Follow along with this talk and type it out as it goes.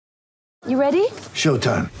You ready?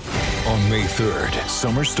 Showtime. On May 3rd,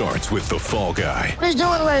 summer starts with The Fall Guy. Let's do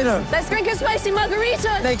it later. Let's drink a spicy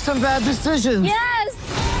margarita. Make some bad decisions.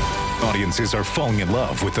 Yes! Audiences are falling in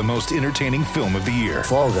love with the most entertaining film of the year.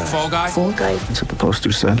 Fall Guy. Fall Guy? Fall Guy. That's what the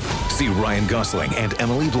poster said. See Ryan Gosling and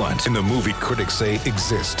Emily Blunt in the movie critics say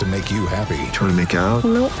exists to make you happy. Trying to make it out?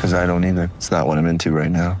 Nope. Because I don't either. It's not what I'm into right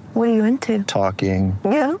now. What are you into? Talking.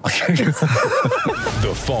 Yeah.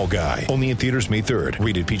 The Fall Guy. Only in theaters May 3rd.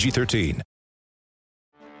 Rated PG-13.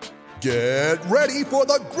 Get ready for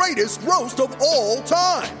the greatest roast of all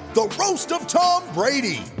time. The Roast of Tom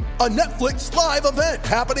Brady. A Netflix live event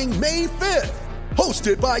happening May 5th.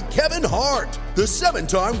 Hosted by Kevin Hart. The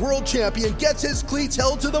 7-time world champion gets his cleats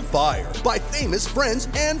held to the fire by famous friends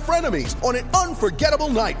and frenemies on an unforgettable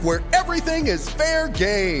night where everything is fair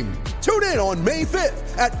game. Tune in on May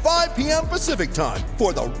 5th at 5 p.m. Pacific time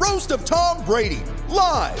for the Roast of Tom Brady.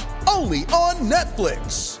 Live only on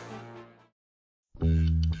Netflix.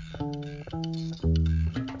 Good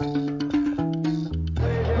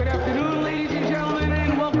afternoon, ladies and gentlemen,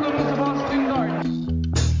 and welcome to Boston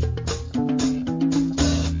Garden.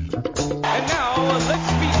 And now,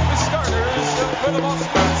 let's meet the starters for the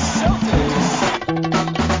Boston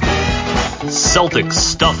Celtics. Celtic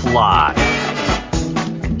Stuff Live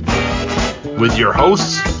with your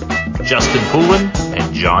hosts, Justin Poulin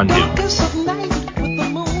and John Duke.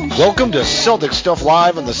 Welcome to Celtic Stuff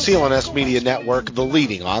Live on the CLNS Media Network, the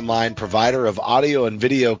leading online provider of audio and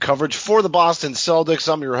video coverage for the Boston Celtics.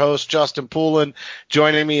 I'm your host, Justin Poulin.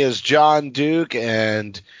 Joining me is John Duke,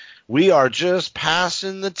 and we are just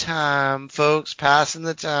passing the time, folks, passing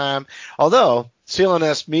the time. Although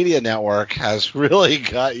CLNS Media Network has really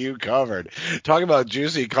got you covered. Talking about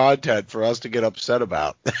juicy content for us to get upset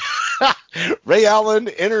about. Ray Allen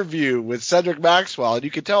interview with Cedric Maxwell, and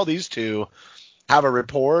you can tell these two have a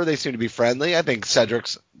rapport. They seem to be friendly. I think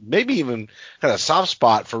Cedric's maybe even kind of soft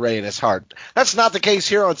spot for Ray in his heart. That's not the case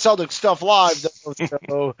here on Celtic Stuff Live, though.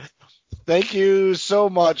 So thank you so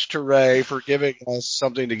much to Ray for giving us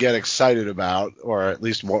something to get excited about, or at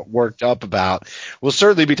least worked up about. We'll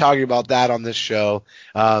certainly be talking about that on this show.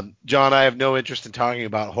 John, I have no interest in talking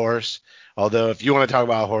about horse, although if you want to talk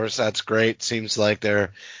about horse, that's great. Seems like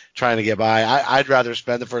they're trying to get by. I'd rather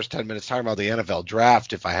spend the first 10 minutes talking about the NFL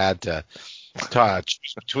draft if I had to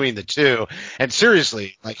choose between the two. And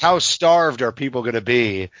seriously, like, how starved are people going to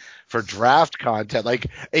be for draft content? Like,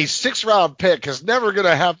 a 6th-round pick is never going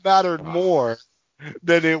to have mattered more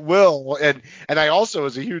than it will. And I also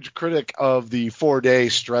was a huge critic of the 4-day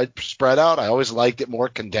spread out. I always liked it more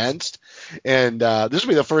condensed. And this will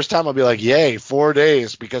be the first time I'll be like, yay, 4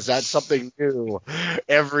 days, because that's something new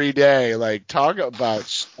every day. Like, talk about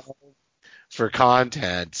stuff for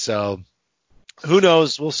content. So who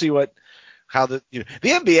knows? We'll see how the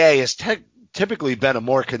NBA has typically been a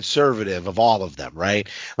more conservative of all of them, right?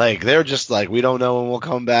 Like, they're just like, we don't know when we'll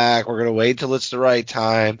come back. We're going to wait till it's the right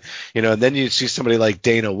time. And then you see somebody like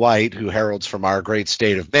Dana White, who heralds from our great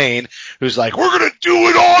state of Maine, who's like, we're going to do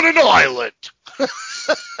it on an island.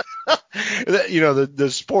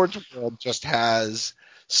 The sports world just has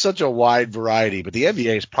such a wide variety, but the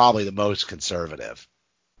NBA is probably the most conservative.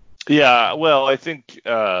 Yeah, well, I think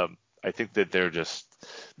that they're just,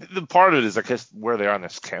 the part of it is, I guess, where they are on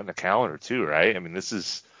the calendar too, right? I mean, this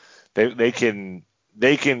is, they can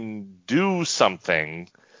do something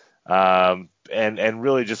and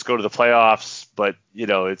really just go to the playoffs, but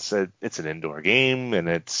it's an indoor game, and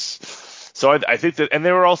I think that, and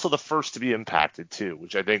they were also the first to be impacted too,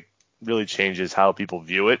 which I think really changes how people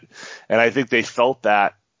view it, and I think they felt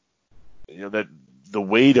that that the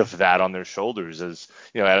weight of that on their shoulders as,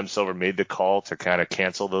 Adam Silver made the call to kind of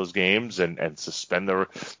cancel those games and suspend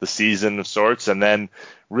the season of sorts. And then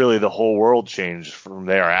really the whole world changed from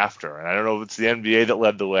thereafter. And I don't know if it's the NBA that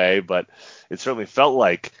led the way, but it certainly felt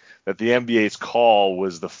like that the NBA's call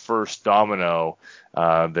was the first domino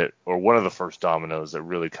or one of the first dominoes that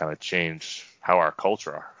really kind of changed how our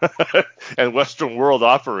culture and Western world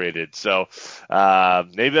operated. So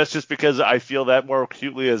maybe that's just because I feel that more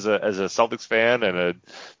acutely as a Celtics fan and a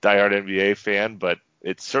diehard NBA fan, but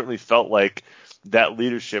it certainly felt like that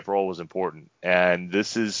leadership role was important. And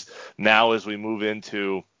this is now, as we move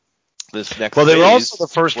into this next Well, they were phase, also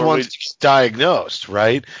the first ones to get diagnosed,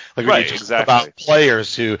 right? Like, right, when you exactly. talk about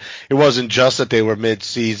players who, it wasn't just that they were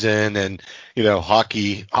mid-season, and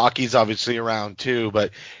hockey's obviously around too,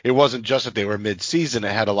 but it wasn't just that they were mid-season.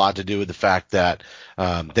 It had a lot to do with the fact that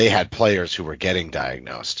they had players who were getting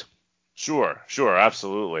diagnosed. Sure,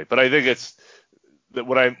 absolutely. But I think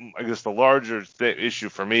I guess the larger issue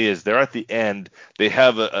for me is they're at the end. They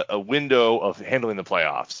have a window of handling the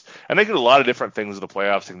playoffs, and they can do a lot of different things with the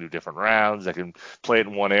playoffs. They can do different rounds. They can play it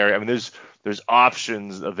in one area. I mean, there's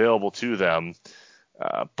options available to them,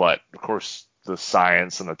 but of course the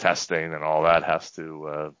science and the testing and all that has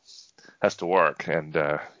to work. And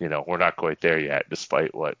we're not quite there yet,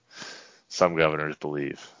 despite what some governors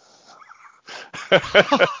believe.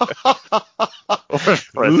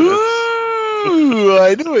 Ooh,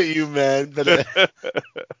 I knew what you meant, but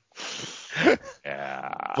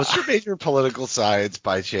yeah. What's your major political science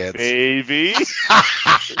by chance? Maybe.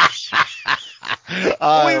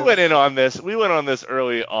 We went on this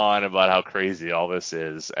early on about how crazy all this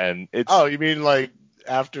is, and it's. Oh, you mean like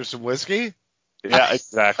after some whiskey? Yeah,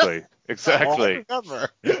 exactly. Exactly.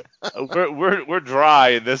 We're dry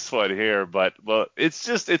in this one here, but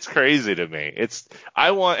it's crazy to me.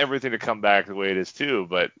 I want everything to come back the way it is too,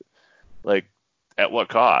 but like at what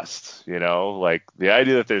cost? Like the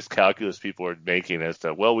idea that there's calculus people are making as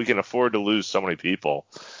to, well, we can afford to lose so many people.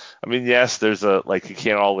 I mean, yes, there's you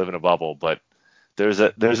can't all live in a bubble, but there's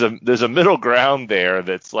a middle ground there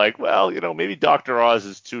that's like, well, maybe Dr. Oz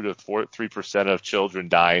is 2 to 3% of children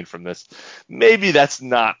dying from this. Maybe that's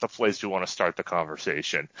not the place we want to start the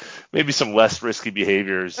conversation. Maybe some less risky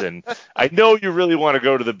behaviors. And I know you really want to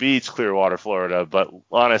go to the beach, Clearwater, Florida, but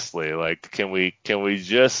honestly, can we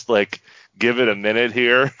just give it a minute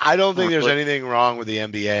here? I don't think there's anything wrong with the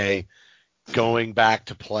NBA going back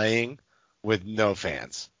to playing with no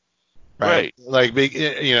fans. Right.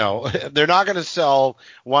 They're not going to sell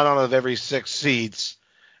 1 out of every 6 seats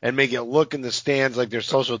and make it look in the stands like they're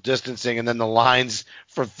social distancing, and then the lines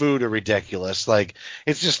for food are ridiculous.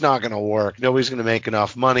 It's just not going to work. Nobody's going to make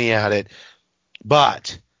enough money at it.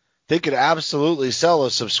 But they could absolutely sell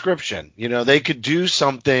a subscription. They could do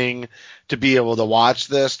something to be able to watch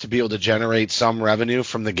this, to be able to generate some revenue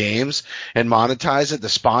from the games and monetize it. The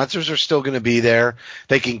sponsors are still going to be there.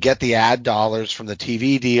 They can get the ad dollars from the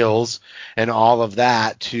TV deals and all of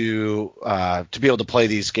that to be able to play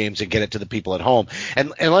these games and get it to the people at home.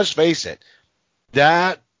 And let's face it,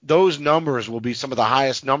 those numbers will be some of the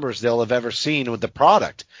highest numbers they'll have ever seen with the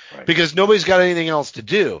product, right? Because nobody's got anything else to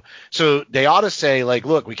do. So they ought to say,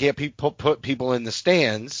 look, we can't put people in the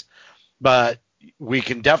stands, but we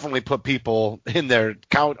can definitely put people on their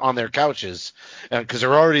couches because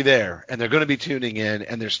they're already there and they're going to be tuning in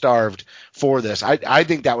and they're starved for this. I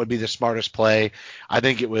think that would be the smartest play. I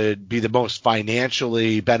think it would be the most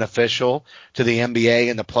financially beneficial to the NBA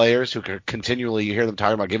and the players who could continually, you hear them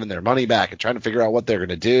talking about giving their money back and trying to figure out what they're going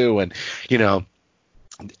to do. And,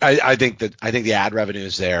 I think the ad revenue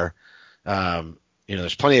is there.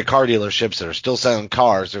 There's plenty of car dealerships that are still selling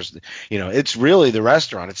cars. It's really the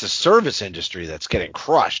restaurant. It's a service industry that's getting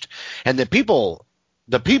crushed. And the people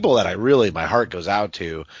that my heart goes out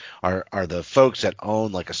to are the folks that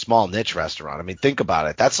own a small niche restaurant. I mean, think about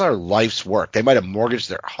it. That's their life's work. They might have mortgaged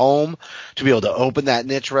their home to be able to open that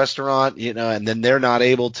niche restaurant, and then they're not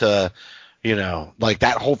able to,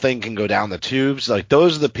 that whole thing can go down the tubes.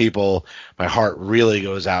 Those are the people my heart really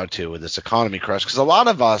goes out to with this economy crush. Because a lot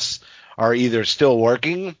of us are either still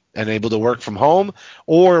working and able to work from home,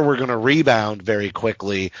 or we're going to rebound very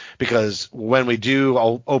quickly because when we do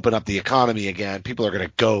open up the economy again, people are going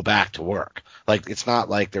to go back to work. It's not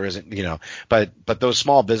like there isn't, but those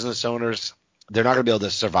small business owners, they're not going to be able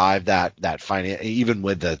to survive that finance, even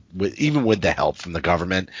with the help from the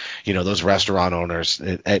government. Those restaurant owners,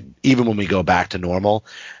 even when we go back to normal,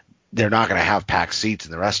 they're not going to have packed seats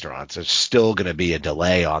in the restaurants. There's still going to be a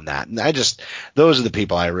delay on that. And those are the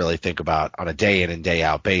people I really think about on a day in and day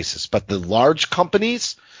out basis. But the large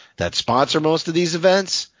companies that sponsor most of these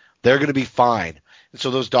events, they're going to be fine. And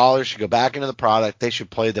so those dollars should go back into the product. They should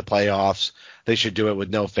play the playoffs. They should do it with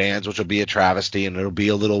no fans, which will be a travesty and it'll be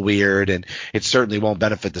a little weird. And it certainly won't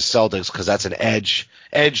benefit the Celtics because that's an edge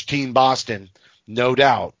team, Boston, no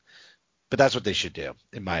doubt. But that's what they should do,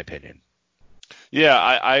 in my opinion. Yeah,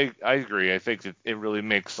 I agree. I think that it really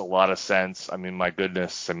makes a lot of sense. I mean, my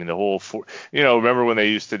goodness. I mean, the whole, remember when they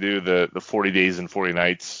used to do the 40 days and 40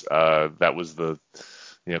 nights? That was the,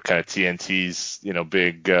 kind of TNT's,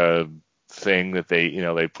 big thing that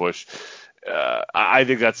they push. I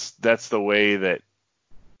think that's the way that,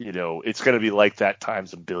 it's going to be like that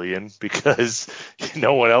times a billion because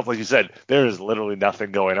no one else, like you said, there is literally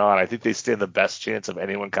nothing going on. I think they stand the best chance of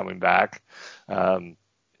anyone coming back.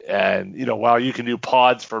 And, while you can do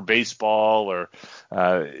pods for baseball or,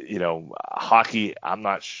 hockey, I'm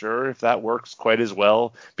not sure if that works quite as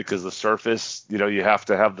well because the surface, you have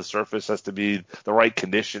to have the surface has to be the right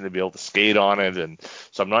condition to be able to skate on it. And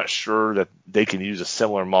so I'm not sure that they can use a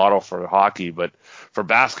similar model for hockey. But for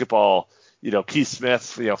basketball, Keith Smith,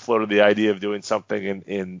 floated the idea of doing something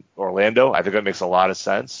in Orlando. I think that makes a lot of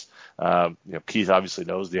sense. Keith obviously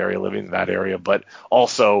knows the area, living in that area, but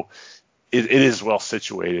also it is well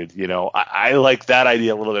situated. I like that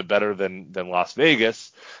idea a little bit better than Las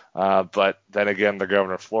Vegas. But then again, the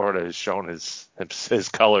governor of Florida has shown his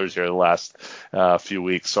colors here the last few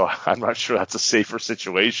weeks, so I'm not sure that's a safer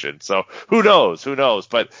situation. So who knows?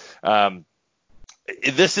 But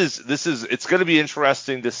it's going to be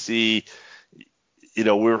interesting to see.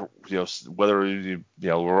 Whether we're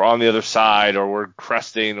on the other side or we're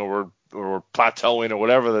cresting or we're plateauing or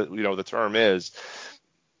whatever the term is.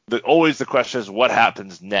 Always the question is what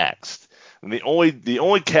happens next. And the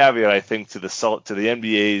only caveat I think to the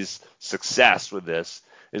NBA's success with this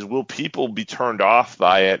is, will people be turned off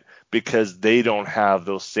by it because they don't have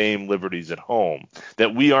those same liberties at home,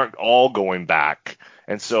 that we aren't all going back,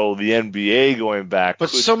 and so the NBA going back. But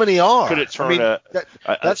so many are. Could it turn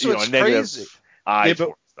that's what's a negative crazy. eye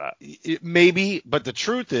towards that? Maybe, but the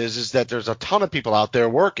truth is that there's a ton of people out there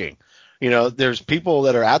working. There's people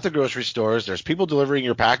that are at the grocery stores. There's people delivering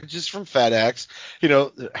your packages from FedEx. I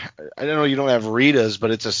don't know, you don't have Rita's,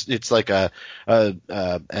 but it's like not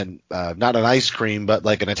an ice cream, but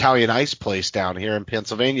like an Italian ice place down here in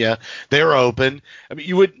Pennsylvania. They're open. I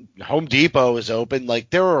mean, Home Depot is open.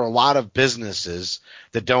 Like, there are a lot of businesses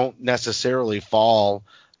that don't necessarily fall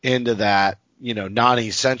into that,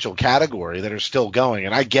 non-essential category that are still going.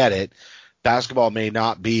 And I get it. Basketball may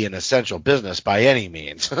not be an essential business by any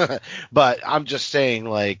means, but I'm just saying,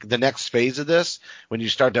 like, the next phase of this, when you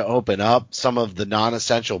start to open up some of the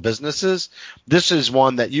non-essential businesses, this is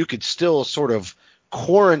one that you could still sort of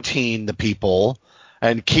quarantine the people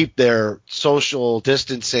and keep their social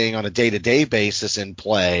distancing on a day-to-day basis in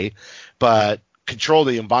play, but control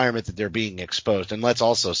the environment that they're being exposed. And let's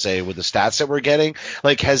also say, with the stats that we're getting,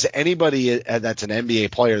 like, has anybody that's an NBA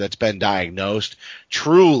player that's been diagnosed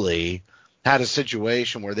truly had a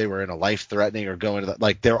situation where they were in a life-threatening or going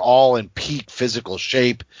to they're all in peak physical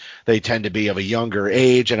shape. They tend to be of a younger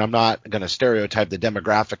age, and I'm not going to stereotype the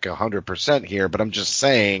demographic 100% here, but I'm just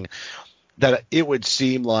saying that it would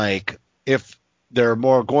seem like if there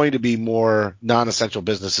are going to be more non-essential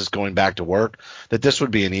businesses going back to work, that this would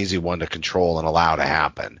be an easy one to control and allow to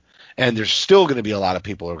happen. And there's still going to be a lot of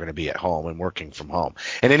people who are going to be at home and working from home.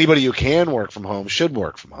 And anybody who can work from home should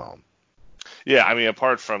work from home. Yeah, I mean,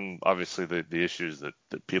 apart from obviously the issues that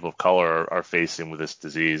people of color are facing with this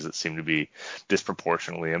disease that seem to be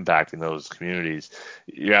disproportionately impacting those communities,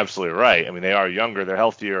 you're absolutely right. I mean, they are younger, they're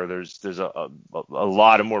healthier. There's a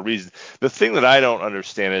lot of more reasons. The thing that I don't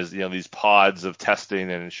understand is, these pods of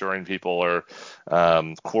testing and ensuring people are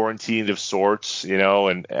quarantined of sorts.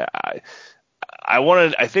 And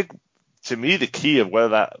I think, to me, the key of whether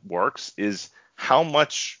that works is how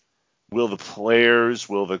much will the players,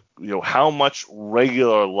 how much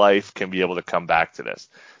regular life can be able to come back to this?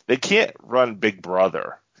 They can't run Big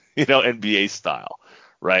Brother, NBA style,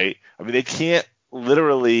 right? I mean, they can't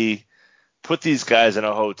literally put these guys in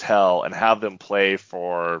a hotel and have them play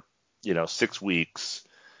for, 6 weeks.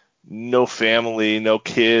 No family, no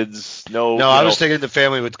kids, no. No, I was thinking the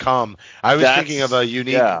family would come. I was thinking of a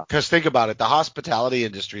unique, because think about it, the hospitality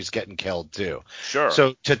industry is getting killed too. Sure.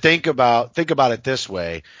 So to think about it this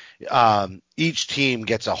way, each team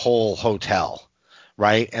gets a whole hotel,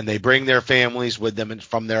 right? And they bring their families with them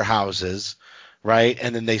from their houses, right?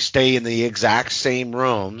 And then they stay in the exact same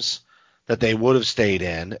rooms that they would have stayed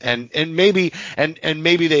in, and maybe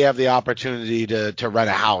they have the opportunity to rent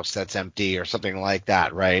a house that's empty or something like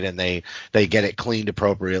that, right? And they get it cleaned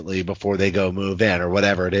appropriately before they go move in or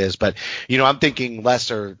whatever it is. But I'm thinking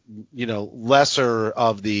lesser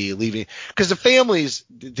of the leaving, because the families.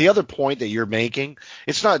 The other point that you're making,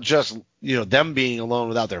 it's not just them being alone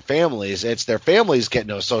without their families. It's their families get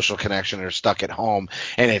no social connection or stuck at home,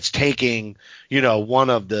 and it's taking one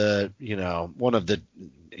of the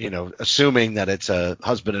assuming that it's a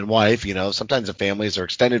husband and wife, sometimes the families or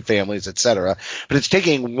extended families, etc. But it's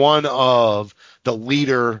taking one of the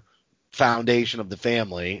leader foundation of the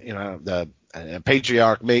family, the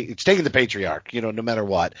patriarch. It's taking the patriarch, no matter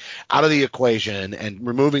what, out of the equation and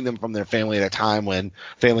removing them from their family at a time when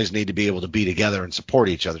families need to be able to be together and support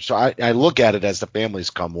each other. So I look at it as the families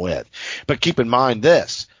come with. But keep in mind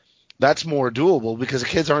this, that's more doable because the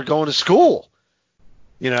kids aren't going to school.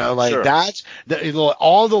 Sure. That's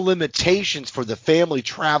all the limitations for the family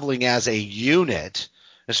traveling as a unit,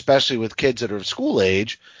 especially with kids that are of school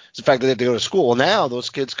age, is the fact that they have to go to school. Well, now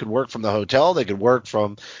those kids could work from the hotel. They could work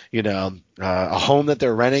from, a home that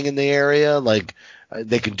they're renting in the area.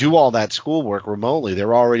 they can do all that schoolwork remotely.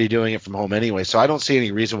 They're already doing it from home anyway. So I don't see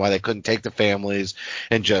any reason why they couldn't take the families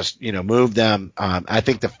and just, move them. I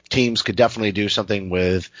think the teams could definitely do something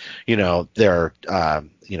with, their,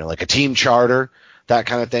 like a team charter, that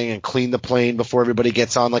kind of thing, and clean the plane before everybody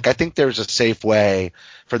gets on. Like, I think there's a safe way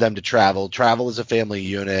for them to travel as a family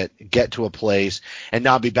unit, get to a place, and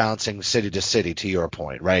not be bouncing city to city, to your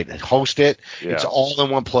point, right? And host it. Yeah. It's all in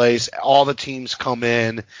one place. All the teams come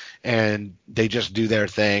in, and they just do their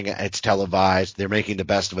thing. It's televised. They're making the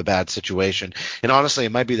best of a bad situation. And honestly,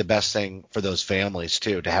 it might be the best thing for those families,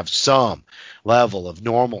 too, to have some level of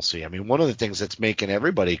normalcy. I mean, one of the things that's making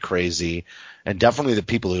everybody crazy, and definitely the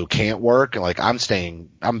people who can't work, like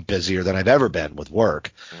I'm busier than I've ever been with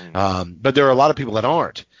work. But there are a lot of people that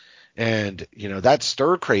aren't. And, that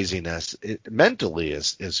stir craziness mentally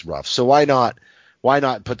is rough. So why not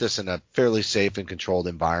put this in a fairly safe and controlled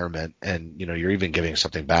environment? And, you're even giving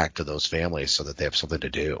something back to those families so that they have something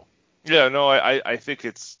to do. Yeah, no, I think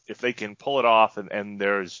it's, if they can pull it off and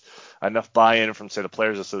there's enough buy-in from, say, the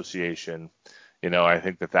Players Association, I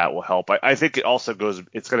think that will help. I think it also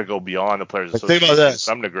it's going to go beyond the Players Association to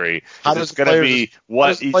some degree. It's going to be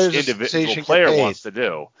what each individual player wants to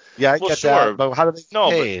do. Yeah, I get that, but how do they get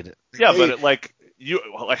paid?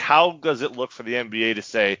 But how does it look for the NBA to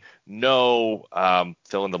say no,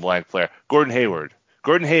 fill in the blank player, Gordon Hayward,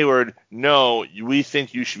 no, we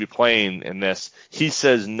think you should be playing in this. He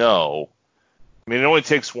says no. I mean, it only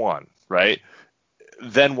takes one, right?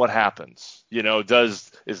 Then what happens? Does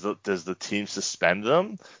the team suspend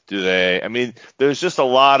them? Do they? I mean, there's just a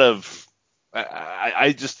lot of.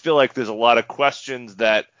 I just feel like there's a lot of questions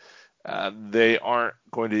that they aren't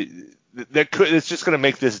going to. It's just going to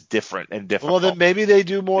make this different and difficult. Well, then maybe they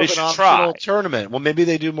do more of an optional tournament. Well, maybe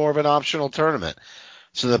they do more of an optional tournament,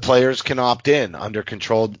 so the players can opt in under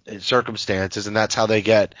controlled circumstances, and that's how they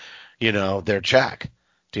get, their check.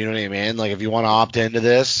 Do you know what I mean? Like, if you want to opt into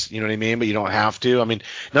this, you know what I mean, but you don't have to. I mean,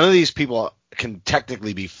 none of these people can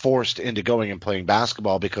technically be forced into going and playing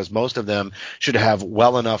basketball because most of them should have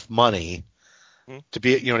well enough money to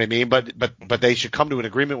be, you know what I mean? But they should come to an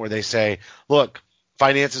agreement where they say, look,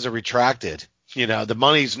 finances are retracted. The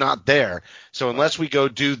money's not there. So unless we go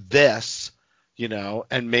do this,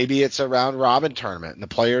 and maybe it's a round robin tournament and the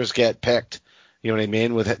players get picked. You know what I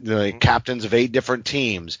mean? With the captains of 8 different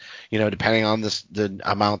teams, depending on the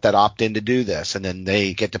amount that opt in to do this, and then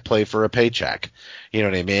they get to play for a paycheck. You know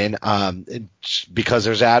what I mean? Because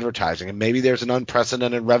there's advertising, and maybe there's an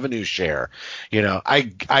unprecedented revenue share. I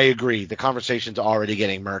agree. The conversation's already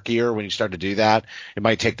getting murkier when you start to do that. It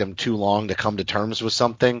might take them too long to come to terms with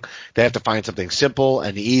something. They have to find something simple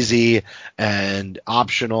and easy and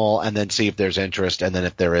optional, and then see if there's interest, and then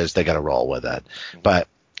if there is, they got to roll with it. But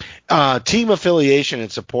team affiliation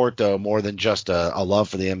and support, though, more than just a love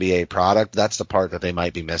for the NBA product, that's the part that they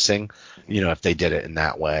might be missing, if they did it in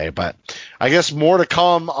that way. But I guess more to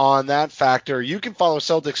come on that factor. You can follow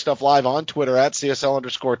Celtics Stuff Live on Twitter at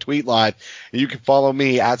CSL_tweet live. You can follow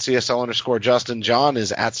me at CSL_Justin. John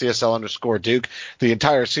is at CSL_Duke. The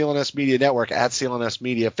entire CLNS Media Network at CLNS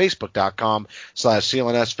Media,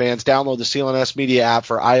 Facebook.com/CLNS fans. Download the CLNS Media app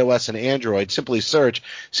for iOS and Android. Simply search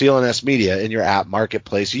CLNS Media in your app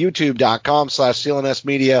marketplace. YouTube.com/CLNS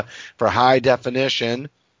Media for high definition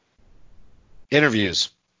interviews,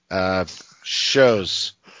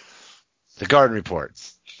 shows, the Garden Report.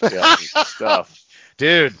 Yeah, stuff.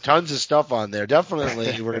 Dude, tons of stuff on there.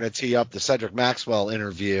 Definitely we're going to tee up the Cedric Maxwell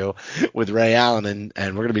interview with Ray Allen,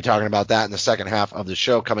 and we're going to be talking about that in the second half of the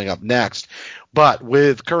show coming up next. But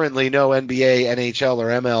with currently no NBA, NHL, or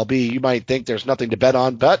MLB, you might think there's nothing to bet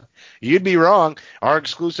on, but you'd be wrong. Our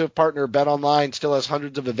exclusive partner, BetOnline, still has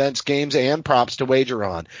hundreds of events, games, and props to wager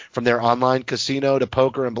on, from their online casino to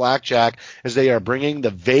poker and blackjack, as they are bringing the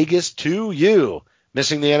Vegas to you.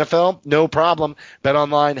 Missing the NFL? No problem.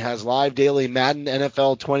 BetOnline has live daily Madden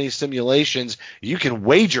NFL 20 simulations you can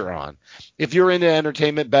wager on. If you're into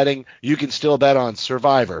entertainment betting, you can still bet on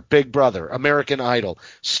Survivor, Big Brother, American Idol,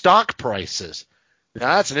 stock prices.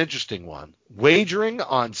 Now, that's an interesting one. Wagering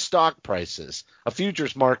on stock prices, a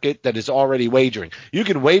futures market that is already wagering. You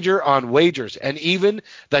can wager on wagers, and even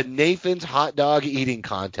the Nathan's hot dog eating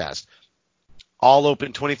contest. All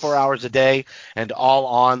open 24 hours a day and all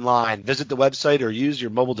online. Visit the website or use your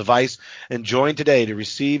mobile device and join today to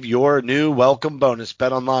receive your new welcome bonus.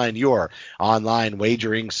 BetOnline, your online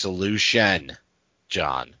wagering solution.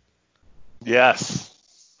 John. Yes.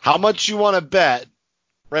 How much you want to bet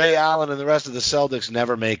Ray Allen and the rest of the Celtics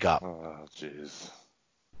never make up? Oh, jeez.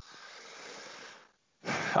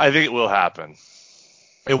 I think it will happen.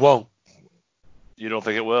 It won't. You don't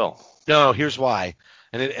think it will? No, here's why.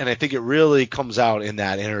 And I think it really comes out in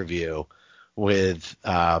that interview with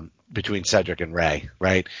between Cedric and Ray,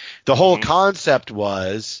 right? The whole concept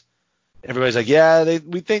was everybody's like, yeah,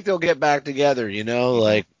 we think they'll get back together,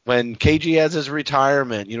 like when KG has his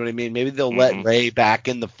retirement, you know what I mean? Maybe they'll let Ray back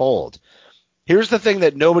in the fold. Here's the thing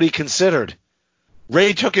that nobody considered.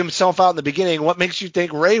 Ray took himself out in the beginning. What makes you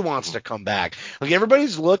think Ray wants to come back? Like,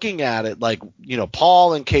 everybody's looking at it like,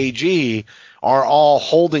 Paul and KG are all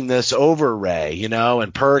holding this over Ray,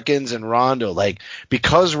 and Perkins and Rondo. Like,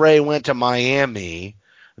 because Ray went to Miami,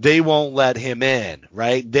 they won't let him in,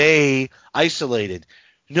 right? They isolated.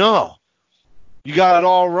 No, you got it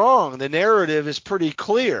all wrong. The narrative is pretty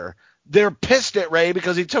clear. They're pissed at Ray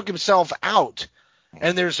because he took himself out.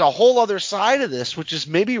 And there's a whole other side of this, which is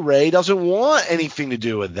maybe Ray doesn't want anything to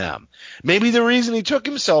do with them. Maybe the reason he took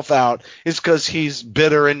himself out is because he's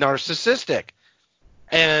bitter and narcissistic.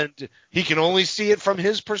 And he can only see it from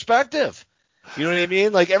his perspective. You know what I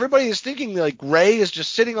mean? Like, everybody is thinking like Ray is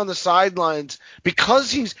just sitting on the sidelines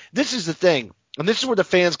because this is the thing. And this is where the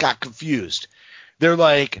fans got confused. They're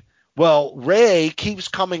like, well, Ray keeps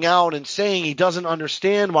coming out and saying he doesn't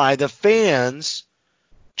understand why the fans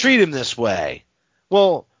treat him this way.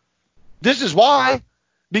 Well, this is why.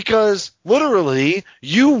 Because literally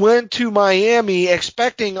you went to Miami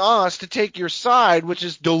expecting us to take your side, which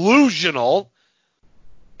is delusional.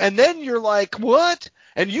 And then you're like, what?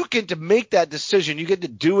 And you get to make that decision. You get to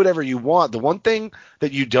do whatever you want. The one thing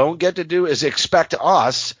that you don't get to do is expect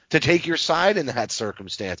us to take your side in that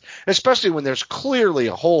circumstance, especially when there's clearly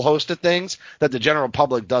a whole host of things that the general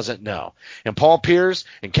public doesn't know. And Paul Pierce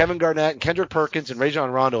and Kevin Garnett and Kendrick Perkins and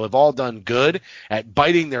Rajon Rondo have all done good at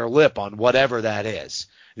biting their lip on whatever that is.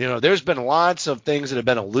 There's been lots of things that have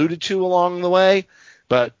been alluded to along the way,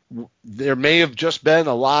 but there may have just been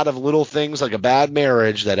a lot of little things like a bad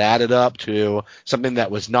marriage that added up to something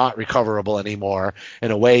that was not recoverable anymore,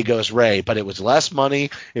 and away goes Ray. But it was less money.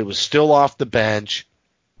 It was still off the bench.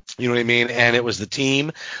 You know what I mean? And it was the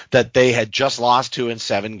team that they had just lost to in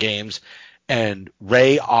 7 games. And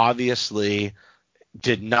Ray obviously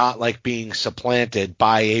did not like being supplanted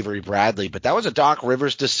by Avery Bradley. But that was a Doc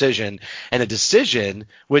Rivers decision, and a decision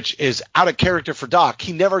which is out of character for Doc.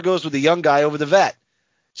 He never goes with a young guy over the vet.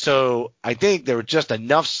 So I think there were just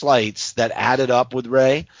enough slights that added up with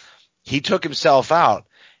Ray. He took himself out,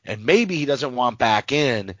 and maybe he doesn't want back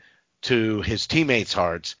in to his teammates'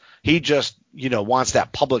 hearts. He just, wants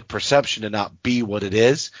that public perception to not be what it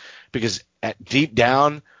is, because deep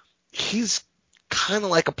down, he's kind of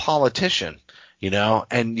like a politician,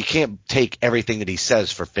 and you can't take everything that he says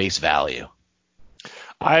for face value.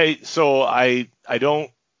 I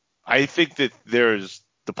think that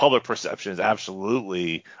the public perception is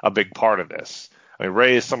absolutely a big part of this. I mean,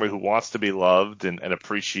 Ray is somebody who wants to be loved and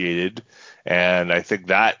appreciated, and I think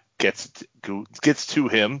that gets to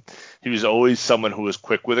him. He was always someone who was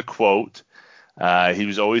quick with a quote. He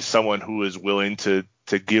was always someone who was willing to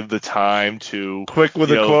give the time to quick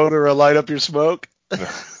with a quote or a light up your smoke.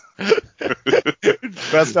 Best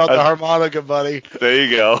out the harmonica, buddy. There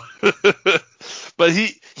you go. But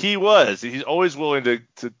he's always willing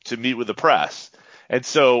to meet with the press. And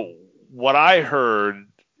so what I heard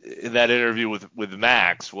in that interview with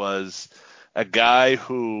Max was a guy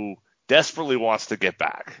who desperately wants to get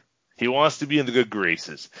back. He wants to be in the good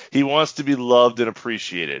graces. He wants to be loved and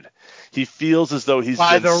appreciated. He feels as though he's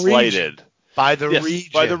been slighted. By the region.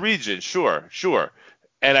 By the region, sure.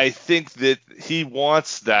 And I think that he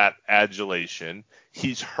wants that adulation.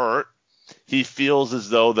 He's hurt. He feels as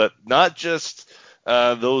though that not just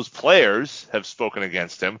those players have spoken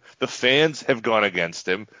against him. The fans have gone against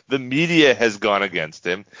him. The media has gone against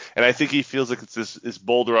him. And I think he feels like it's this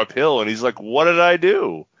boulder uphill. And he's like, what did I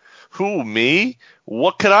do? Who, me?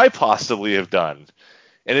 What could I possibly have done?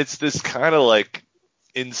 And it's this kind of like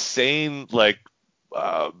insane, like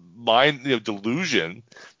mind, delusion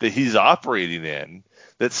that he's operating in,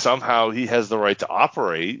 that somehow he has the right to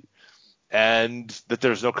operate and that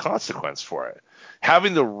there's no consequence for it.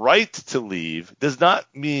 Having the right to leave does not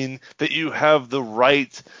mean that you have the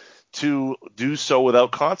right to do so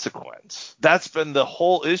without consequence. That's been the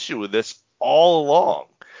whole issue with this all along,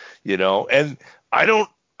 and I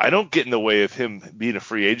don't get in the way of him being a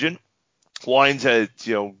free agent, wanting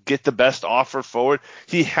to, get the best offer forward.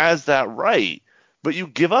 He has that right, but you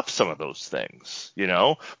give up some of those things,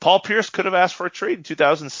 Paul Pierce could have asked for a trade in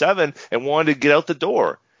 2007 and wanted to get out the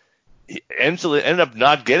door. He ended up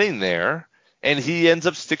not getting there. And he ends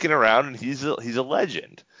up sticking around, and he's a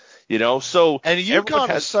legend, So and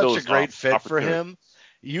UConn is such a great fit for him.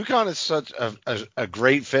 UConn is such a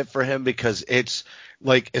great fit for him because it's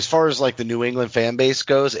like, as far as like the New England fan base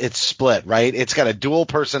goes, it's split, right? It's got a dual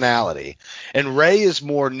personality. And Ray is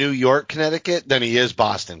more New York, Connecticut than he is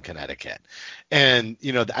Boston, Connecticut. And,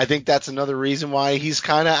 you know, I think that's another reason why he's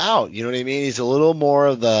kind of out. You know what I mean? He's a little more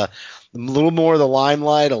of the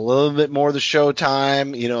limelight, a little bit more of the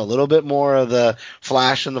showtime, you know, a little bit more of the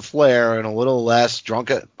flash and the flare, and a little less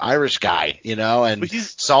drunk Irish guy, you know, and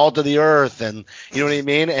salt of the earth, and you know what I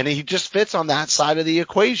mean? And he just fits on that side of the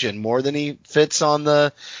equation more than he fits on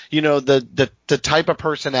the, you know, the type of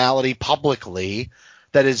personality publicly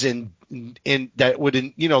that is in that would,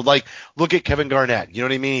 you know, like, look at Kevin Garnett. You know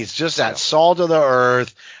what I mean? He's just that salt of the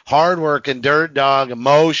earth, hardworking dirt dog,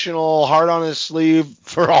 emotional, heart on his sleeve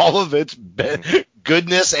for all of its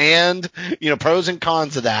goodness and, you know, pros and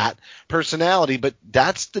cons of that personality. But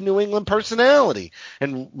that's the New England personality.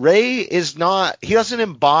 And Ray is not, he doesn't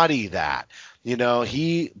embody that. You know,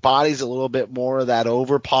 he bodies a little bit more of that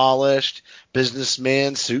over-polished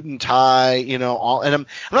businessman, suit and tie, you know, all. And I'm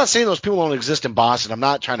not saying those people don't exist in Boston. I'm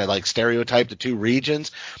not trying to like stereotype the two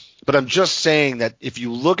regions, but I'm just saying that if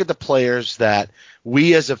you look at the players that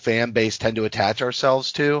we as a fan base tend to attach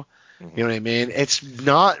ourselves to, you know what I mean? It's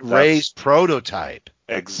not Ray's prototype.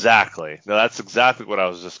 Exactly. No, that's exactly what I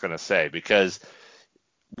was just going to say, because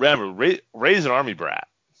remember, Ray's an Army brat,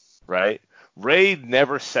 right? Ray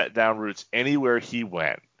never set down roots anywhere he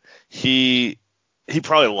went. He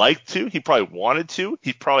probably liked to. He probably wanted to.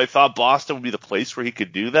 He probably thought Boston would be the place where he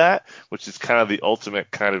could do that, which is kind of the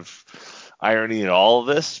ultimate kind of irony in all of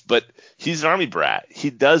this. But he's an Army brat. He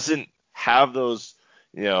doesn't have those,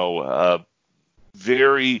 you know,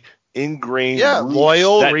 very ingrained roots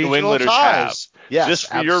loyal that regional New Englanders ties. have. Yes, just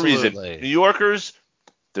for absolutely. your reason. New Yorkers,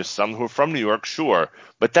 there's some who are from New York, sure,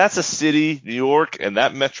 but that's a city, New York, and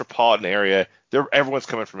that metropolitan area. Everyone's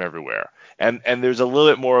coming from everywhere, and there's a little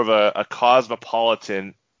bit more of a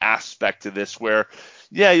cosmopolitan aspect to this, where,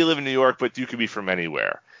 yeah, you live in New York, but you could be from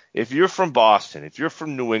anywhere. If you're from Boston, if you're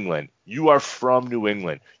from New England, you are from New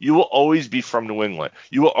England. You will always be from New England.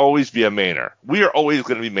 You will always be a Mainer. We are always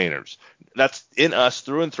going to be Mainers. That's in us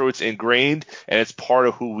through and through. It's ingrained, and it's part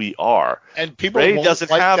of who we are. And people Ray won't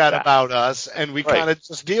doesn't like have that about us, and we kind of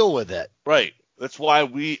just deal with it. Right. That's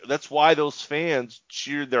why those fans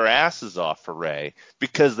cheered their asses off for Ray,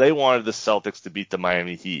 because they wanted the Celtics to beat the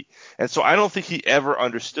Miami Heat. And so I don't think he ever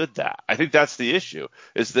understood that. I think that's the issue,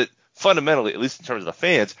 is that fundamentally, at least in terms of the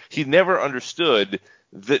fans, he never understood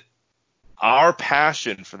that our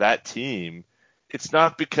passion for that team, it's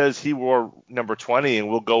not because he wore number 20 and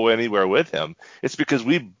we'll go anywhere with him. It's because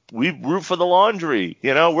we root for the laundry.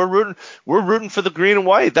 You know, we're rooting for the green and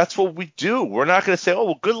white. That's what we do. We're not going to say, oh,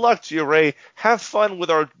 well, good luck to you, Ray. Have fun with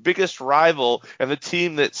our biggest rival and the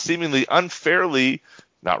team that seemingly unfairly,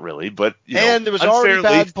 not really, but there was already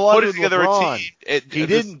bad blood put with together LeBron. a team. He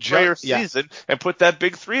didn't just season and put that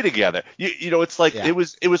big three together. You know, it's like it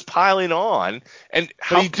was piling on. And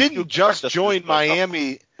but he didn't just join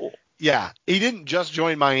Miami. Yeah, he didn't just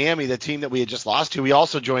join Miami, the team that we had just lost to. He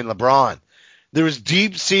also joined LeBron. There was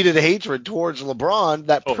deep-seated hatred towards LeBron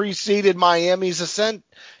that preceded Miami's ascent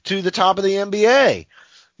to the top of the NBA.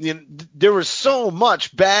 You know, there was so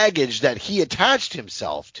much baggage that he attached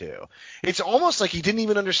himself to. It's almost like he didn't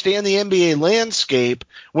even understand the NBA landscape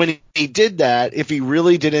when he did that, if he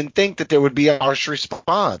really didn't think that there would be a harsh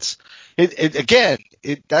response.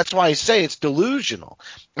 That's why I say it's delusional.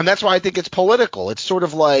 And that's why I think it's political. It's sort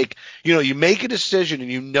of like, you know, you make a decision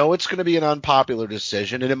and you know it's going to be an unpopular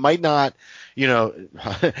decision, and it might not, you know,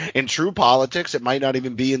 in true politics, it might not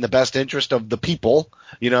even be in the best interest of the people,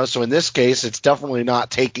 you know. So in this case, it's definitely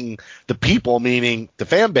not taking the people, meaning the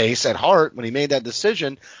fan base, at heart when he made that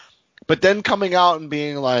decision. But then coming out and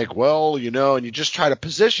being like, well, you know, and you just try to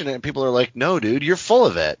position it, and people are like, no, dude, you're full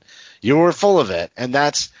of it. You were full of it. And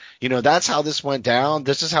that's, you know, that's how this went down.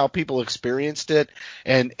 This is how people experienced it.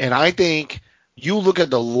 And I think you look at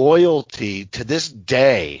the loyalty to this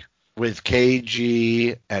day with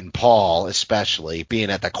KG and Paul, especially being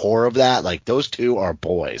at the core of that. Like, those two are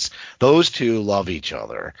boys. Those two love each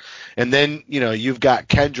other. And then, you know, you've got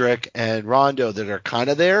Kendrick and Rondo that are kind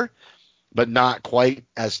of there, but not quite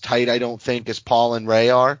as tight, I don't think, as Paul and Ray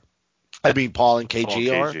are. I mean, Paul and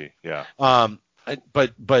KG are. Yeah.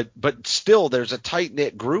 But still, there's a tight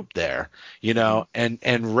knit group there, you know,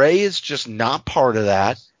 and Ray is just not part of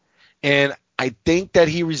that. And I think that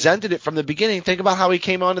he resented it from the beginning. Think about how he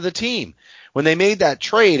came onto the team. When they made that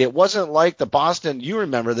trade, it wasn't like the Boston, you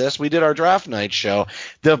remember this, we did our draft night show.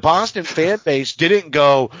 The Boston fan base didn't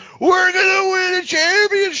go, we're going to win a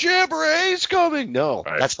championship, Ray's coming. No,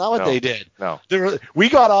 that's not what they did. No. We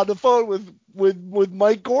got on the phone with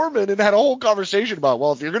Mike Gorman and had a whole conversation about,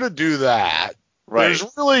 well, if you're going to do that, there's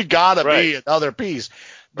really got to be another piece.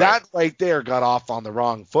 That right there got off on the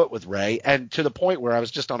wrong foot with Ray, and to the point where I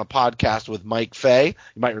was just on a podcast with Mike Fay.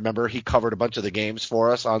 You might remember he covered a bunch of the games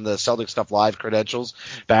for us on the Celtic Stuff Live credentials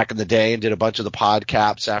back in the day and did a bunch of the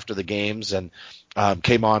podcasts after the games and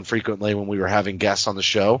came on frequently when we were having guests on the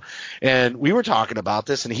show. And we were talking about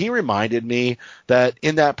this, and he reminded me that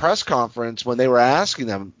in that press conference when they were asking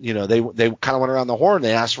them, they kind of went around the horn.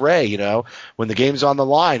 They asked Ray, when the game's on the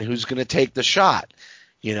line, who's going to take the shot?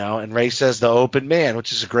 And Ray says the open man,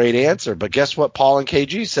 which is a great answer. But guess what Paul and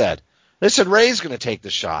KG said? They said Ray's going to take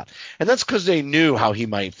the shot. And that's because they knew how he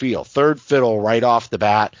might feel. Third fiddle right off the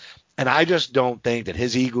bat. And I just don't think that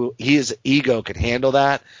his ego could handle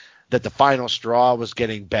that the final straw was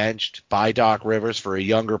getting benched by Doc Rivers for a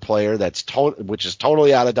younger player which is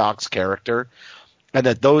totally out of Doc's character. And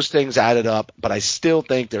that those things added up, but I still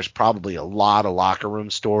think there's probably a lot of locker room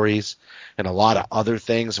stories and a lot of other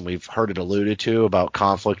things, and we've heard it alluded to about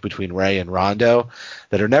conflict between Ray and Rondo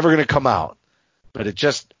that are never going to come out. But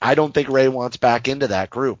I don't think Ray wants back into that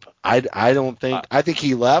group. I think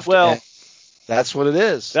he left. Well, that's what it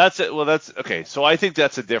is. That's it. Well, that's okay. So I think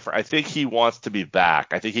that's I think he wants to be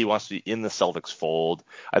back. I think he wants to be in the Celtics fold.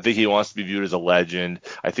 I think he wants to be viewed as a legend.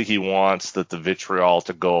 I think he wants the vitriol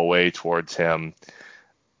to go away towards him.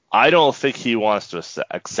 I don't think he wants to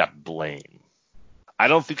accept blame. I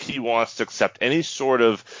don't think he wants to accept any sort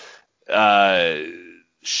of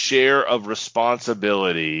share of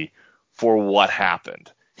responsibility for what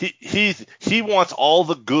happened. He wants all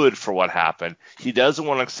the good for what happened. He doesn't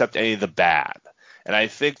want to accept any of the bad. And I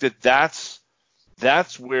think that's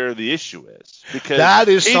where the issue is. Because that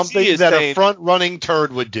is something that a front-running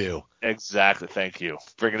turd would do. Exactly. Thank you.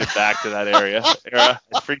 Bringing it back to that era. I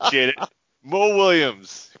appreciate it. Mo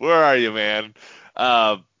Williams, where are you, man?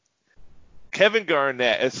 Kevin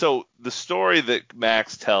Garnett. And so the story that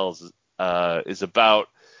Max tells is about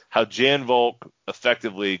how Jan Volk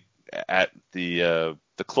effectively at the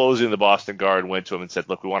closing of the Boston Garden went to him and said,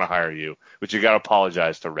 look, we want to hire you, but you got to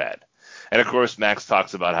apologize to Red. And, of course, Max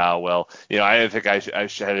talks about how, well, I didn't think I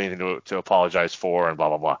should have anything to apologize for and blah,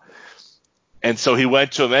 blah, blah. And so he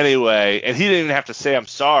went to him anyway, and he didn't even have to say I'm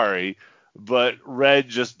sorry, but Red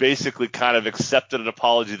just basically kind of accepted an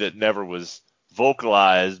apology that never was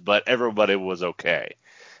vocalized, but everybody was okay.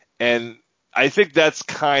 And I think that's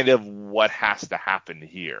kind of what has to happen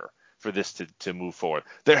here for this to move forward.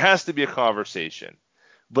 There has to be a conversation,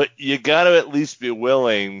 but you got to at least be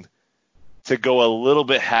willing to go a little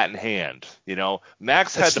bit hat in hand.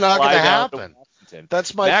 Max had to fly down to Washington.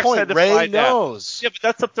 That's my point. Ray knows. Yeah, but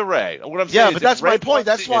that's up to Ray. What I'm saying yeah, but that's my point.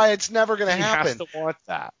 That's why it's never going to happen. He has to want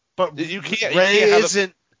that. But you can't. Ray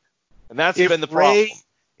isn't. And that's been the problem.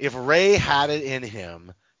 If Ray had it in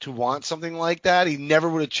him to want something like that, he never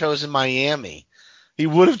would have chosen Miami. He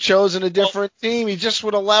would have chosen a different team. He just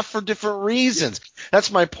would have left for different reasons.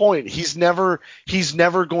 That's my point. He's never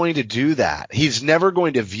going to do that. He's never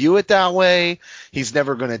going to view it that way. He's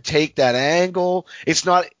never going to take that angle. It's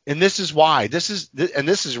not, and this is why. This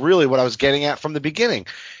is really what I was getting at from the beginning.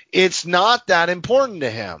 It's not that important to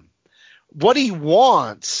him. What he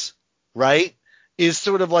wants, right, is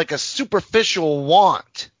sort of like a superficial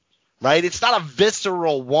want, right? It's not a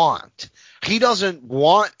visceral want. He doesn't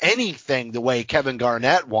want anything the way Kevin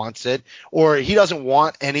Garnett wants it, or he doesn't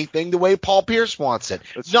want anything the way Paul Pierce wants it.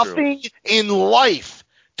 That's Nothing true. in life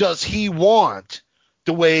does he want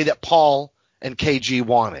the way that Paul and KG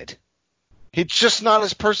wanted. It's just not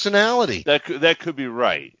his personality. That could be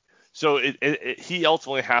right. So he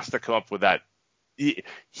ultimately has to come up with that.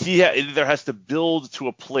 He either has to build to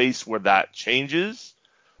a place where that changes,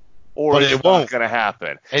 or it's not going to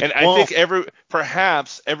happen. And I think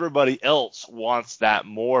perhaps everybody else wants that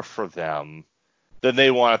more for them than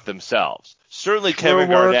they want it themselves. Certainly Kevin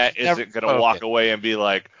Garnett isn't going to walk away and be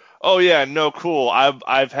like, oh yeah, no, cool.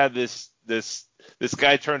 I've had this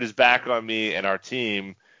guy turned his back on me and our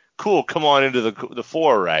team. Cool, come on into the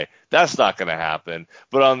four, Ray. That's not going to happen.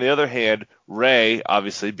 But on the other hand, Ray,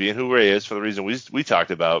 obviously being who Ray is for the reason we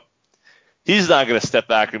talked about, he's not going to step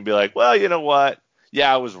back and be like, well, you know what?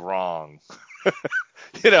 Yeah, I was wrong.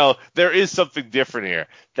 There is something different here.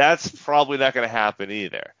 That's probably not going to happen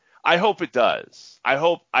either. I hope it does. I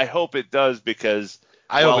hope it does because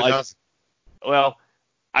I hope it does. Well,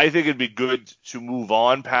 I think it'd be good to move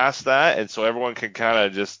on past that, and so everyone can kind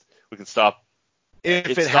of we can stop If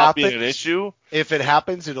it's it not happens, being an issue. If it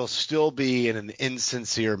happens, it'll still be in an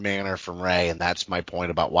insincere manner from Ray, and that's my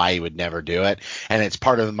point about why he would never do it. And it's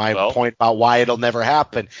part of my point about why it'll never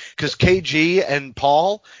happen. Because KG and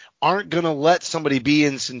Paul aren't going to let somebody be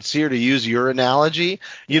insincere, to use your analogy.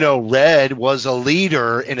 Red was a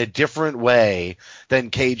leader in a different way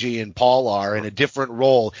than KG and Paul are, in a different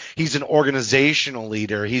role. He's an organizational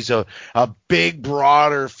leader. He's a big,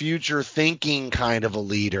 broader, future-thinking kind of a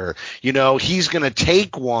leader. He's going to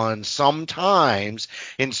take one sometimes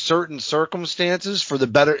in certain circumstances for the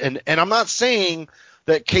better. And I'm not saying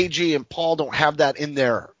that KG and Paul don't have that in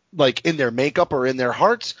their makeup or in their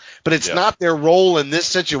hearts, but it's not their role in this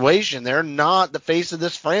situation. They're not the face of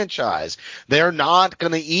this franchise. They're not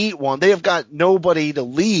going to eat one. They have got nobody to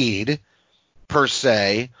lead, per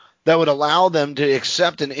se, that would allow them to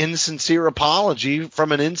accept an insincere apology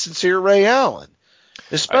from an insincere Ray Allen,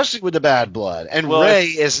 especially with the bad blood. And Ray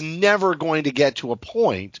is never going to get to a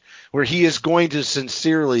point where he is going to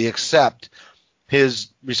sincerely accept his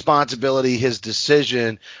responsibility, his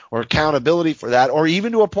decision, or accountability for that, or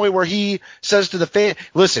even to a point where he says to the fan,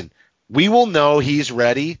 listen, we will know he's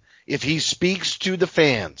ready if he speaks to the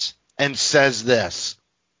fans and says this.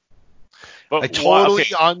 But I totally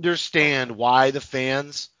understand why the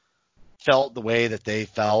fans felt the way that they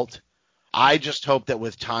felt. I just hope that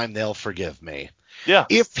with time they'll forgive me. Yeah.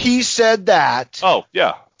 If he said that. Oh,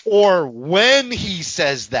 yeah. Or when he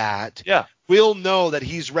says that. Yeah. We'll know that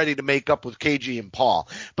he's ready to make up with KG and Paul.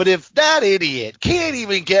 But if that idiot can't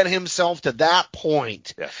even get himself to that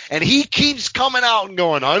point, and he keeps coming out and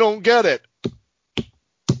going, I don't get it.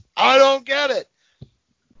 I don't get it.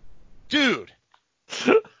 Dude,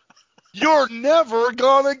 you're never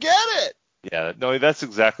going to get it. Yeah, no, that's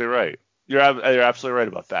exactly right. You're absolutely right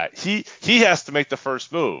about that. He has to make the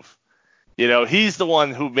first move. He's the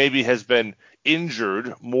one who maybe has been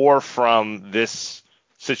injured more from this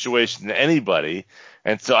situation than anybody,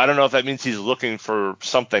 and so I don't know if that means he's looking for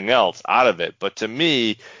something else out of it, but to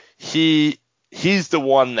me, he's the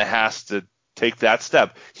one that has to take that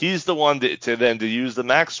step. He's the one to use the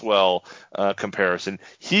Maxwell comparison.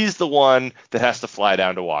 He's the one that has to fly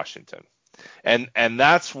down to Washington, and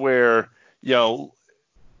that's where pride.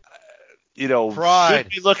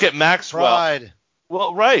 Should we look at Maxwell? Pride.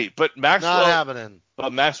 Well, right, but Maxwell not happening.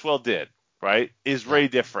 But Maxwell did. Right? Is Ray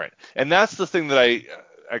different? And that's the thing that I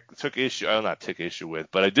took issue. I not took issue with,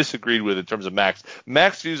 but I disagreed with in terms of Max.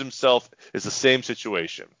 Max views himself as the same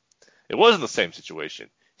situation. It wasn't the same situation.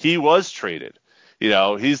 He was traded.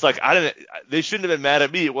 He's like, they shouldn't have been mad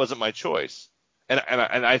at me. It wasn't my choice. And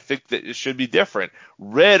I think that it should be different.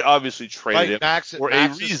 Red obviously traded him for a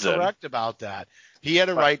reason. Is correct about that. He had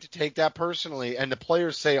a right to take that personally, and the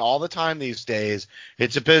players say all the time these days,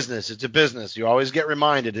 it's a business, it's a business. You always get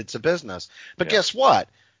reminded it's a business. But guess what?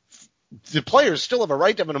 The players still have a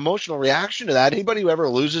right to have an emotional reaction to that. Anybody who ever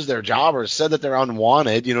loses their job or said that they're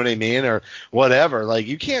unwanted, you know what I mean, or whatever,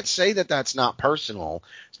 you can't say that that's not personal.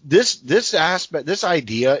 This aspect, this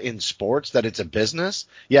idea in sports that it's a business,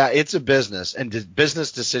 it's a business, and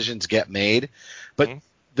business decisions get made, but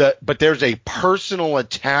but there's a personal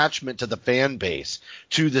attachment to the fan base,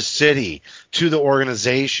 to the city, to the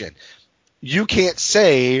organization. You can't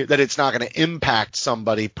say that it's not going to impact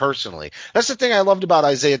somebody personally. That's the thing I loved about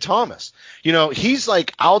Isaiah Thomas. He's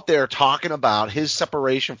out there talking about his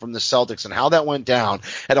separation from the Celtics and how that went down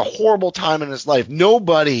at a horrible time in his life.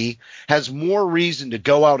 Nobody has more reason to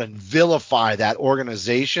go out and vilify that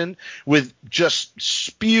organization with just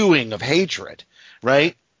spewing of hatred,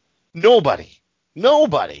 right? Nobody.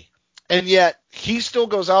 And yet he still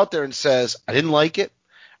goes out there and says, I didn't like it.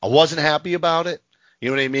 I wasn't happy about it. You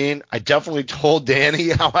know what I mean? I definitely told Danny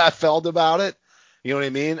how I felt about it. You know what I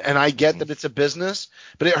mean? And I get that it's a business,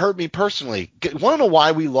 but it hurt me personally. Want to know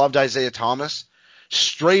why we loved Isaiah Thomas?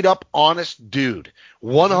 Straight up honest dude.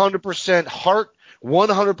 100% heart,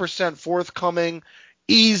 100% forthcoming,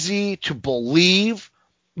 easy to believe,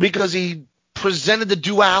 because he presented the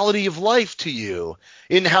duality of life to you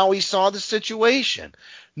in how he saw the situation.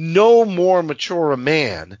 No more mature a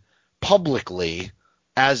man publicly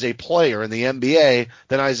as a player in the NBA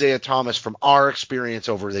than Isaiah Thomas from our experience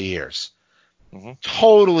over the years.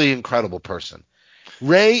 Totally incredible person.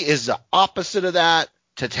 Ray is the opposite of that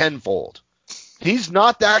to tenfold. He's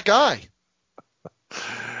not that guy.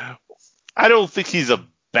 I don't think he's a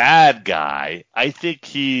bad guy. I think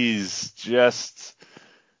he's just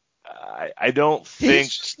I don't think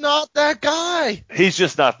he's just not that guy. He's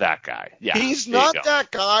just not that guy. Yeah, he's not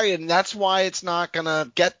that guy, and that's why it's not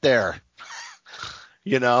gonna get there.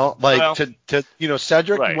 You know,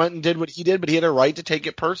 Cedric went and did what he did, but he had a right to take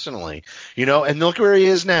it personally, you know, and look where he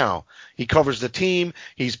is now. He covers the team.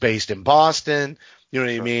 He's based in Boston. You know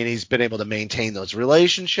what I mean? He's been able to maintain those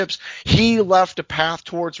relationships. He left a path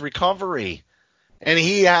towards recovery, and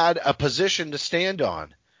he had a position to stand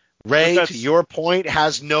on. Ray, to your point,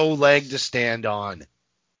 has no leg to stand on.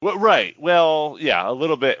 Well, right. Well, yeah, a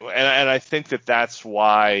little bit. And I think that's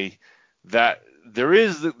why that there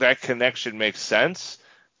is that connection makes sense,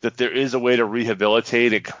 that there is a way to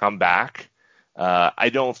rehabilitate and come back. I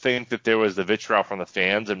don't think that there was the vitriol from the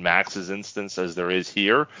fans in Max's instance as there is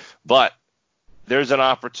here, but there's an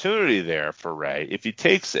opportunity there for Ray if he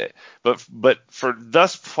takes it. But for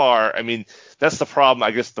thus far, I mean, that's the problem.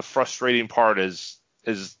 I guess the frustrating part is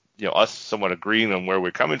us somewhat agreeing on where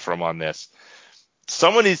we're coming from on this.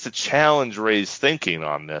 Someone needs to challenge Ray's thinking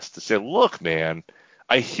on this to say, look, man,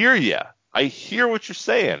 I hear you. I hear what you're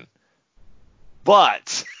saying,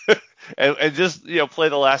 but and just play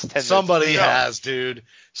the last 10 minutes. Somebody has, dude.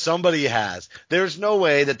 Somebody has. There's no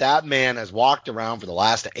way that man has walked around for the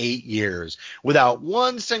last 8 years without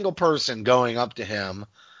one single person going up to him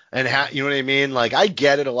and you know what I mean? Like, I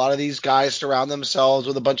get it. A lot of these guys surround themselves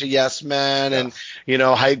with a bunch of yes men and,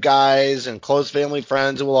 hype guys and close family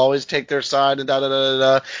friends who will always take their side and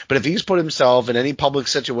da-da-da-da-da. But if he's put himself in any public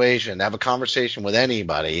situation to have a conversation with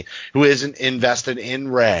anybody who isn't invested in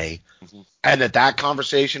Ray, and that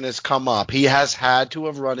conversation has come up, he has had to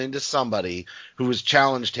have run into somebody who has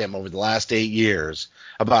challenged him over the last 8 years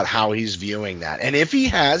about how he's viewing that. And if he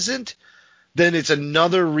hasn't, then it's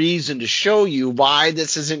another reason to show you why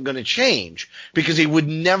this isn't going to change, because he would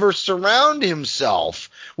never surround himself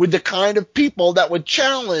with the kind of people that would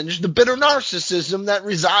challenge the bitter narcissism that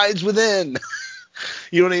resides within.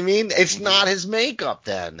 You know what I mean? It's not his makeup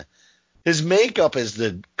then. His makeup is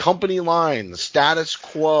the company line, the status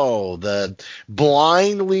quo, the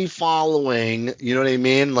blindly following, you know what I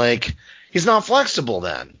mean? Like, he's not flexible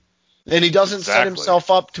then. And he doesn't set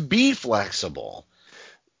himself up to be flexible.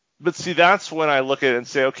 But see, that's when I look at it and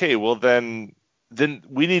say, okay, well then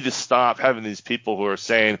we need to stop having these people who are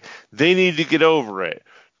saying they need to get over it.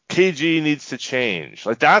 KG needs to change.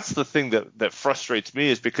 Like, that's the thing that frustrates me,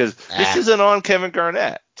 is because this isn't on Kevin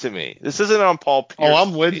Garnett to me. This isn't on Paul Pierce. Oh,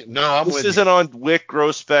 I'm with you. No, I'm with you. This isn't on Wyc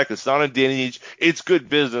Grousbeck. It's not on Danny Ainge. It's good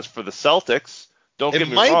business for the Celtics. Don't get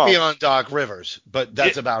me wrong. It might be on Doc Rivers, but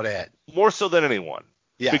that's about it. More so than anyone.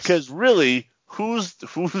 Yes. Because really, whose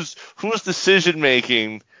decision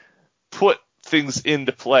making put things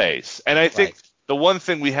into place? And I think the one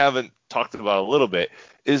thing we haven't talked about a little bit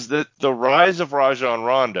is that the rise of Rajon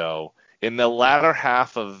Rondo in the latter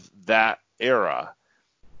half of that era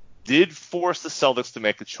did force the Celtics to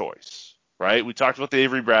make a choice, right? We talked about the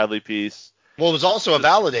Avery Bradley piece. Well, it was also a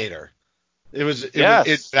validator.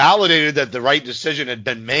 It validated that the right decision had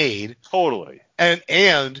been made. Totally.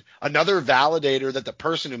 And another validator that the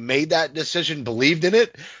person who made that decision believed in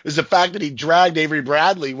it is the fact that he dragged Avery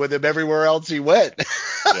Bradley with him everywhere else he went.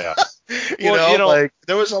 Yeah.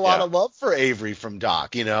 There was a lot of love for Avery from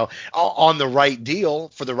Doc, on the right deal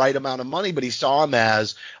for the right amount of money, but he saw him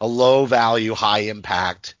as a low value, high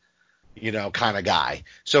impact, kind of guy.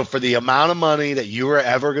 So for the amount of money that you were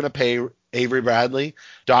ever going to pay Avery Bradley,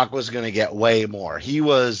 Doc was going to get way more. He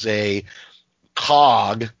was a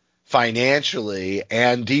cog financially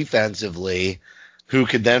and defensively who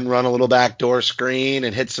could then run a little backdoor screen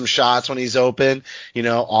and hit some shots when he's open,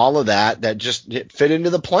 all of that just fit into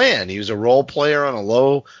the plan. He was a role player on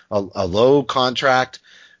a low contract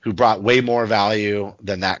who brought way more value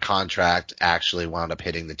than that contract actually wound up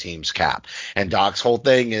hitting the team's cap. And Doc's whole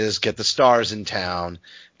thing is get the stars in town,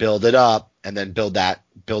 build it up, and then build that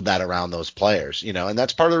around those players, and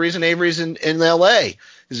that's part of the reason Avery's in LA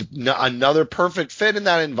is another perfect fit in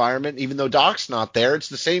that environment. Even though Doc's not there, it's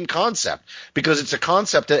the same concept because it's a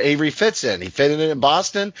concept that Avery fits in. He fit in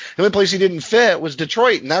Boston. The only place he didn't fit was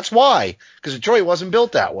Detroit, and that's why, because Detroit wasn't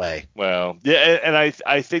built that way. Well, yeah, and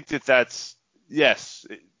I think that's yes,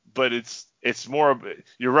 but it's more.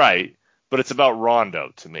 You're right, but it's about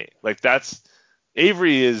Rondo to me. Like, that's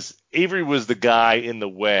Avery was the guy in the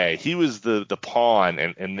way. He was the pawn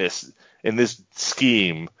in this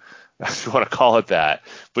scheme, if you want to call it that,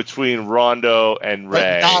 between Rondo and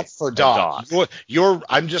Ray. But not for Doc.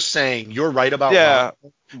 I'm just saying you're right about Rondo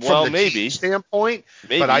from the team standpoint.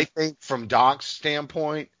 Maybe. But I think from Doc's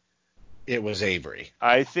standpoint, it was Avery.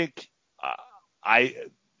 I think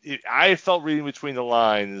I felt reading between the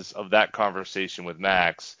lines of that conversation with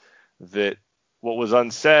Max that what was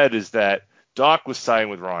unsaid is that Doc was siding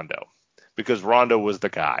with Rondo because Rondo was the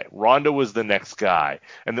guy. Rondo was the next guy.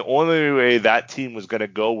 And the only way that team was going to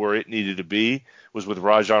go where it needed to be was with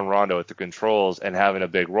Rajon Rondo at the controls and having a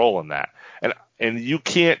big role in that. And you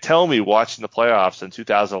can't tell me watching the playoffs in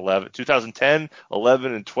 2010,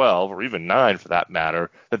 11, and 12, or even 9 for that matter,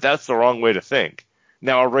 that that's the wrong way to think.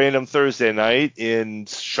 Now, a random Thursday night in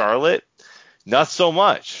Charlotte, not so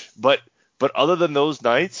much. But other than those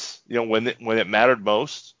nights, when it mattered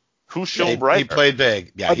most, who showed brighter? He played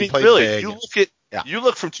big. Yeah, he played really big. You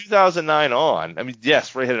look from 2009 on. I mean,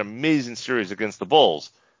 yes, Ray had an amazing series against the Bulls.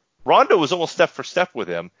 Rondo was almost step for step with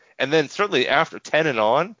him, and then certainly after 10 and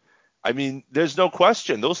on, I mean, there's no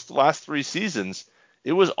question. Those last 3 seasons,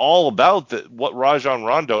 it was all about what Rajon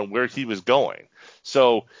Rondo and where he was going.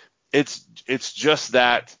 So it's just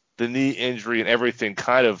that the knee injury and everything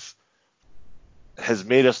kind of has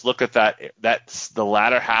made us look at that's the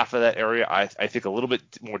latter half of that area, I think, a little bit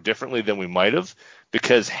more differently than we might have,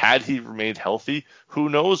 because had he remained healthy, who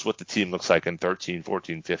knows what the team looks like in 13,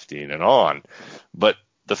 14, 15 and on. But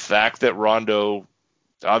the fact that Rondo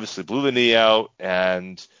obviously blew the knee out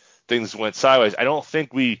and things went sideways, I don't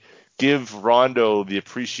think we give Rondo the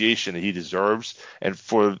appreciation that he deserves, and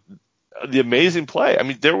for the amazing play. I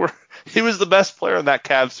mean, he was the best player in that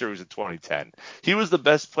Cavs series in 2010. He was the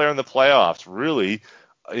best player in the playoffs, really,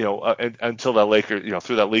 until that Lakers,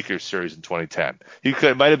 through that Lakers series in 2010. He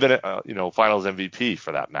might have been Finals MVP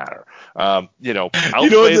for that matter. What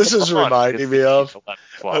this is reminding me of?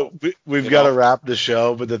 We've got to wrap the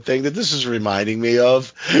show, but the thing that this is reminding me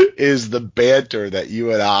of is the banter that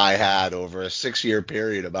you and I had over a 6-year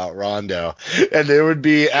period about Rondo. And there would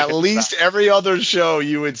be at least every other show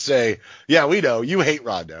you would say, yeah, we know, you hate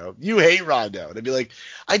Rondo. You hate Rondo. And I'd be like,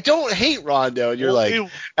 I don't hate Rondo. And you're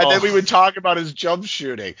then we would talk about his jump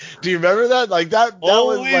shooting. Do you remember that? Like that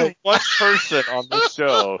only was like one person on the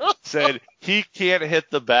show said he can't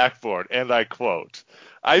hit the backboard, and I quote.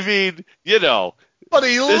 I mean, but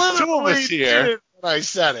he there's 2 of us here. Did it when I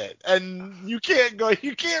said it, and you can't run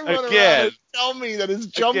around and tell me that his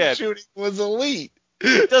jump shooting was elite.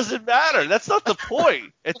 It doesn't matter. That's not the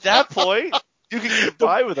point. At that point, you can get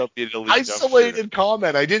by without being an elite isolated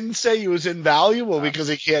comment. I didn't say he was invaluable because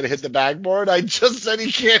he can't hit the backboard. I just said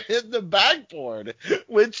he can't hit the backboard,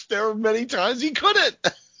 which there were many times he couldn't.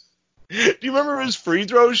 Do you remember his free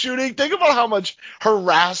throw shooting? Think about how much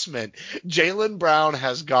harassment Jaylen Brown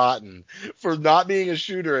has gotten for not being a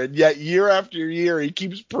shooter, and yet year after year he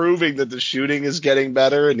keeps proving that the shooting is getting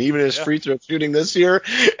better, and even his free throw shooting this year,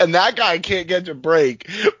 and that guy can't get to break.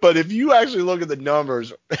 But if you actually look at the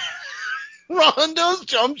numbers, Rondo's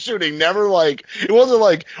jump shooting it wasn't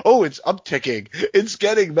like, oh, it's upticking, it's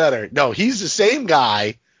getting better. No, he's the same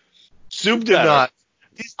guy, soup to nuts.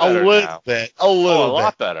 A little bit. A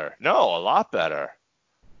lot better. No, a lot better.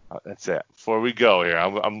 That's it. Before we go here,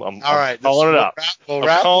 I'm all right, calling it up. We'll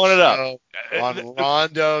wrap calling it up on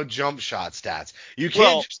Rondo jump shot stats. You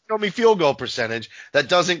can't just tell me field goal percentage. That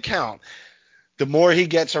doesn't count. The more he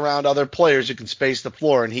gets around other players who can space the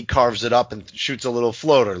floor, and he carves it up and shoots a little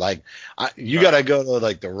floater. You got to go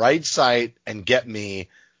to the right site and get me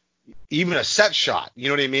even a set shot. You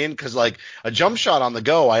know what I mean? Because a jump shot on the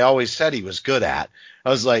go, I always said he was good at. I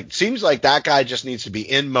was like, seems like that guy just needs to be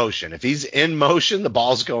in motion. If he's in motion, the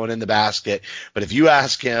ball's going in the basket. But if you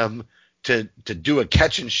ask him to do a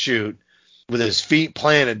catch and shoot with his feet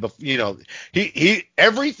planted, he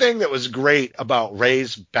everything that was great about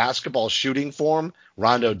Ray's basketball shooting form,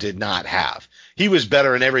 Rondo did not have. He was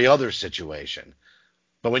better in every other situation.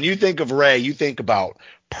 But when you think of Ray, you think about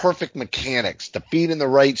perfect mechanics, the feet in the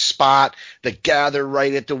right spot, the gather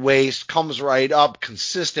right at the waist, comes right up,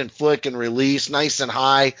 consistent flick and release, nice and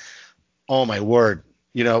high. Oh, my word.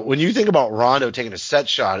 When you think about Rondo taking a set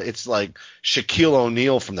shot, it's like Shaquille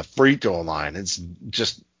O'Neal from the free throw line. It's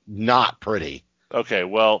just not pretty. Okay,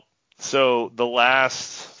 well, so the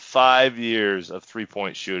last 5 years of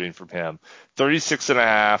three-point shooting from him,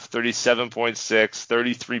 36.5, 37.6,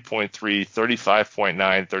 33.3,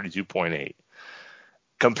 35.9, 32.8.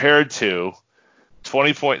 Compared to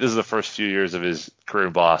 20 point, this is the first few years of his career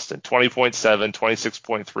in Boston, 20.7,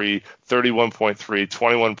 26.3, 31.3,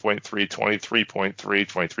 21.3, 23.3,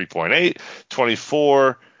 23.8,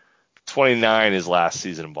 24, 29 his last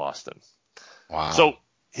season in Boston. Wow. So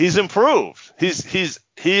he's improved. Is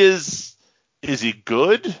he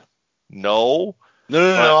good? No.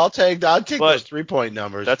 No. I'll take those 3-point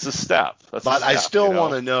numbers. That's a step. I still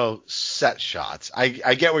want to know set shots. I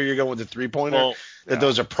get where you're going with the 3-pointer.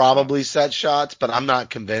 Those are probably set shots, but I'm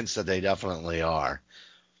not convinced that they definitely are.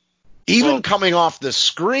 Even coming off the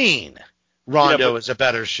screen, Rondo is a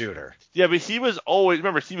better shooter. Yeah, but he was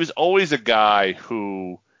always a guy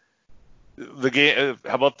who the game.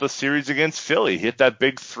 How about the series against Philly? He hit that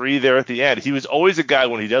big three there at the end. He was always a guy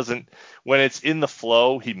when it's in the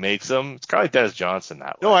flow, he makes them. It's kind of like Dennis Johnson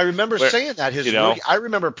that way. No, I remember saying that. I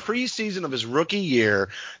remember preseason of his rookie year,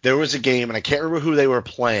 there was a game, and I can't remember who they were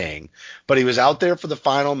playing, but he was out there for the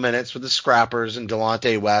final minutes with the Scrappers and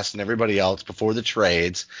Delonte West and everybody else before the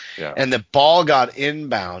trades, and the ball got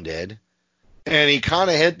inbounded, and he kind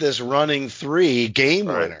of hit this running three game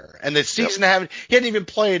winner. And the season he hadn't even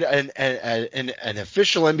played an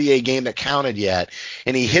official NBA game that counted yet,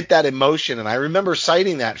 and he hit that emotion. And I remember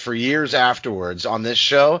citing that for years afterwards on this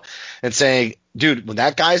show and saying, dude, when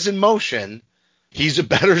that guy's in motion, he's a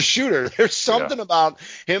better shooter. There's something about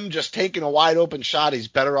him just taking a wide open shot. He's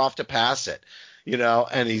better off to pass it.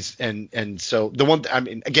 And so the one,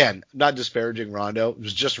 again, not disparaging Rondo, it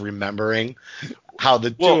was just remembering how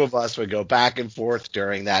the two of us would go back and forth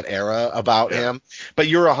during that era about him. But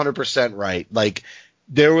you're 100% right. Like,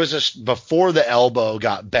 there was before the elbow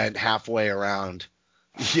got bent halfway around,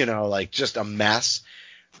 like just a mess.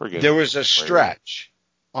 There was a stretch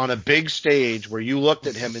on a big stage where you looked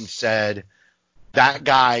at him and said, that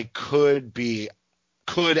guy could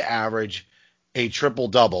average a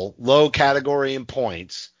triple-double, low category in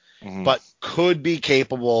points, but could be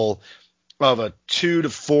capable of a 2 to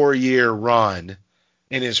 4 year run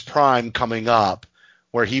in his prime coming up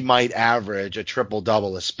where he might average a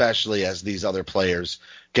triple-double, especially as these other players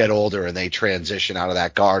get older and they transition out of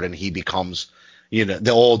that guard and he becomes,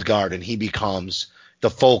 the old guard, and he becomes the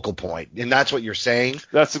focal point. And that's what you're saying.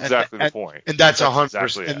 That's exactly the point. And that's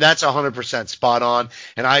 100%. And that's 100% spot on.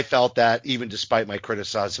 And I felt that even despite my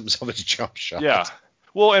criticisms of his jump shot. Yeah.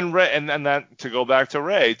 Well, and Ray, and that, to go back to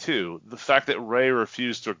Ray too, the fact that Ray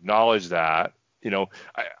refused to acknowledge that,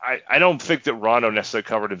 I don't think that Rondo necessarily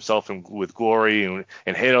covered himself with glory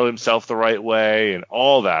and handled himself the right way and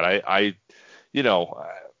all that.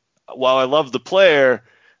 While I love the player,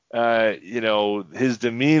 his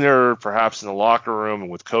demeanor, perhaps in the locker room and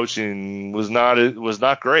with coaching, was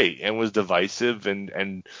not great and was divisive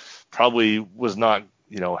and probably was not,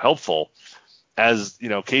 helpful. As,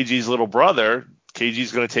 KG's little brother,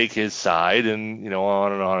 KG's going to take his side and,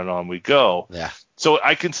 on and on and on we go. Yeah. So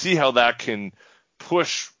I can see how that can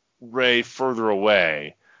push Ray further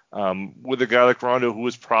away, with a guy like Rondo, who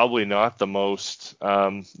was probably not the most,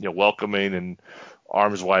 welcoming and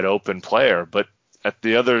arms wide open player, but on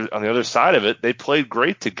the other side of it, they played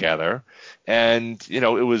great together, and it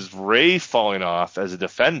was Ray falling off as a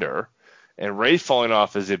defender, and Ray falling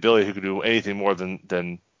off as the ability who could do anything more than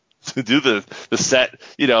to do the set,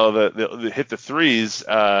 the hit the threes,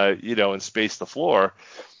 and space the floor.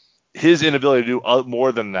 His inability to do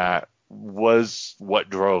more than that was what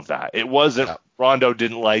drove that. It wasn't Rondo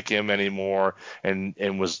didn't like him anymore and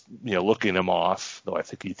was looking him off, though I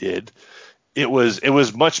think he did. It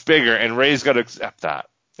was much bigger, and Ray's got to accept that,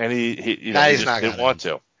 and he just didn't want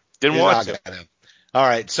to. All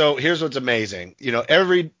right, so here's what's amazing.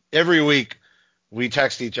 Every week we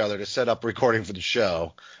text each other to set up recording for the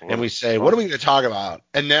show, and we say, what are we going to talk about?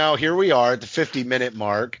 And now here we are at the 50-minute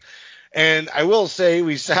mark, and I will say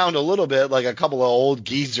we sound a little bit like a couple of old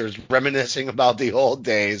geezers reminiscing about the old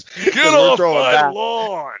days. Get off my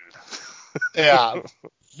lawn! Yeah.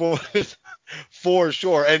 For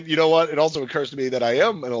sure. And you know what? It also occurs to me that I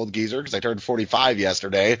am an old geezer because I turned 45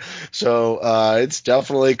 yesterday. So it's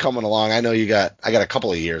definitely coming along. I know I got a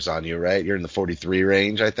couple of years on you, right? You're in the 43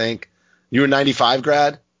 range, I think. You were 95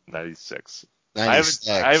 grad? 96. 96.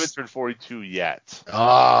 I haven't turned 42 yet.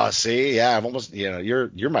 Oh, see? Yeah, I'm almost,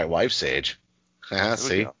 you're my wife's age.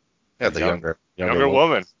 See? Yeah, the younger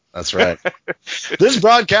woman. That's right. This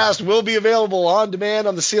broadcast will be available on demand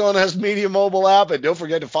on the CLNS Media mobile app. And don't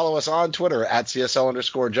forget to follow us on Twitter at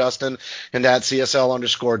CSL_Justin and at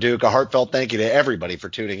CSL_Duke. A heartfelt thank you to everybody for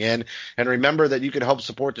tuning in. And remember that you can help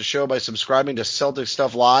support the show by subscribing to Celtic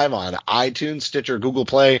Stuff Live on iTunes, Stitcher, Google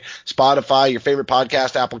Play, Spotify, your favorite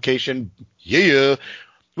podcast application. Yeah.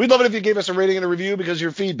 We'd love it if you gave us a rating and a review because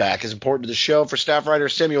your feedback is important to the show. For staff writer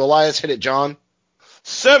Samuel Elias, hit it, John.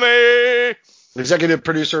 Semi! Executive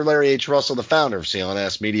producer Larry H. Russell, the founder of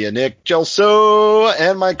CLNS Media, Nick Gelso,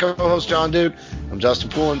 and my co-host John Duke. I'm Justin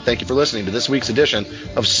Poulin. Thank you for listening to this week's edition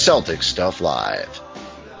of Celtic Stuff Live.